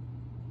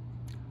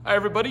Hi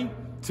everybody,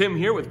 Tim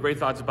here with Great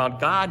Thoughts About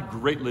God,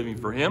 Great Living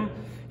for Him.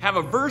 Have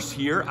a verse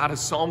here out of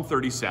Psalm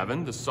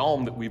 37, the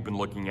psalm that we've been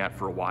looking at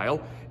for a while.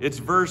 It's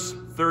verse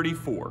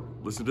 34.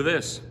 Listen to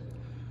this.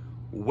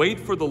 Wait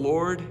for the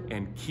Lord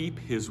and keep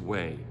His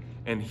way,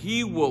 and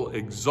He will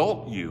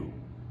exalt you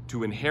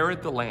to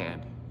inherit the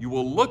land. You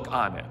will look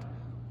on it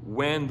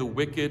when the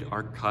wicked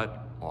are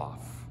cut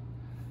off.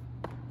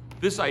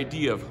 This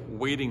idea of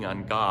waiting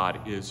on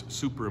God is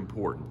super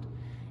important.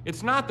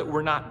 It's not that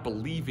we're not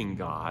believing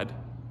God,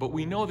 but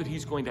we know that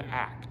He's going to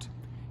act.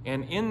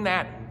 And in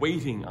that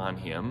waiting on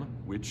Him,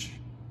 which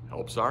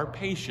helps our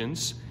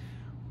patience,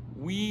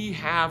 we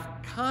have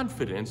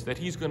confidence that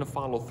He's going to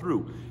follow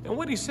through. And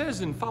what He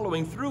says in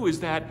following through is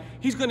that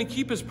He's going to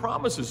keep His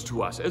promises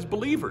to us as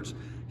believers.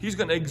 He's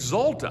going to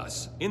exalt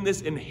us in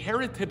this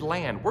inherited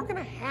land. We're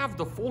going to have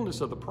the fullness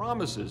of the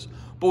promises,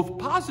 both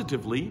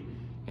positively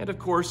and, of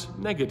course,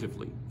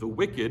 negatively. The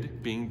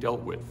wicked being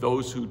dealt with,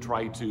 those who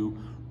try to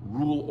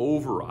rule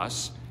over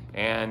us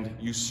and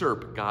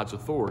usurp God's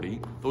authority,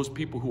 those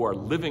people who are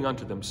living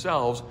unto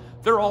themselves,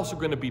 they're also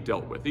going to be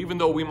dealt with. Even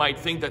though we might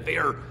think that they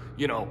are,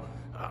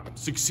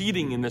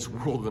 succeeding in this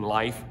world and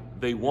life,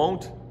 they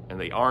won't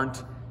and they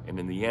aren't. And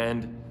in the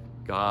end,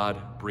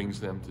 God brings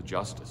them to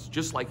justice,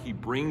 just like He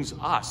brings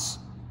us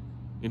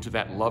into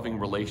that loving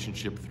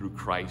relationship through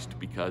Christ,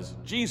 because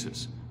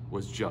Jesus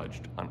was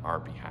judged on our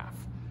behalf.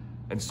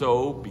 And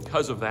so,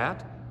 because of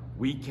that,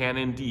 we can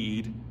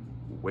indeed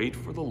wait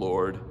for the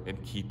Lord and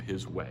keep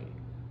His way.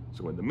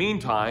 So in the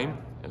meantime,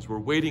 as we're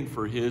waiting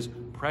for His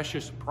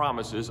precious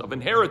promises of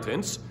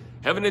inheritance,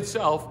 heaven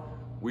itself,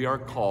 we are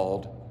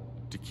called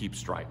to keep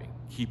striving,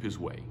 keep His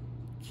way,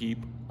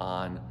 keep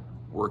on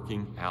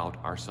working out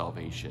our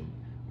salvation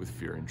with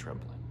fear and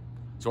trembling.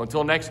 So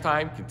until next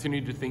time, continue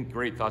to think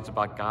great thoughts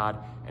about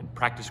God and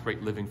practice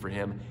great living for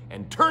Him,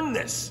 and turn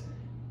this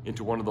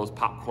into one of those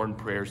popcorn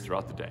prayers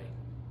throughout the day.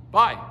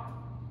 Bye.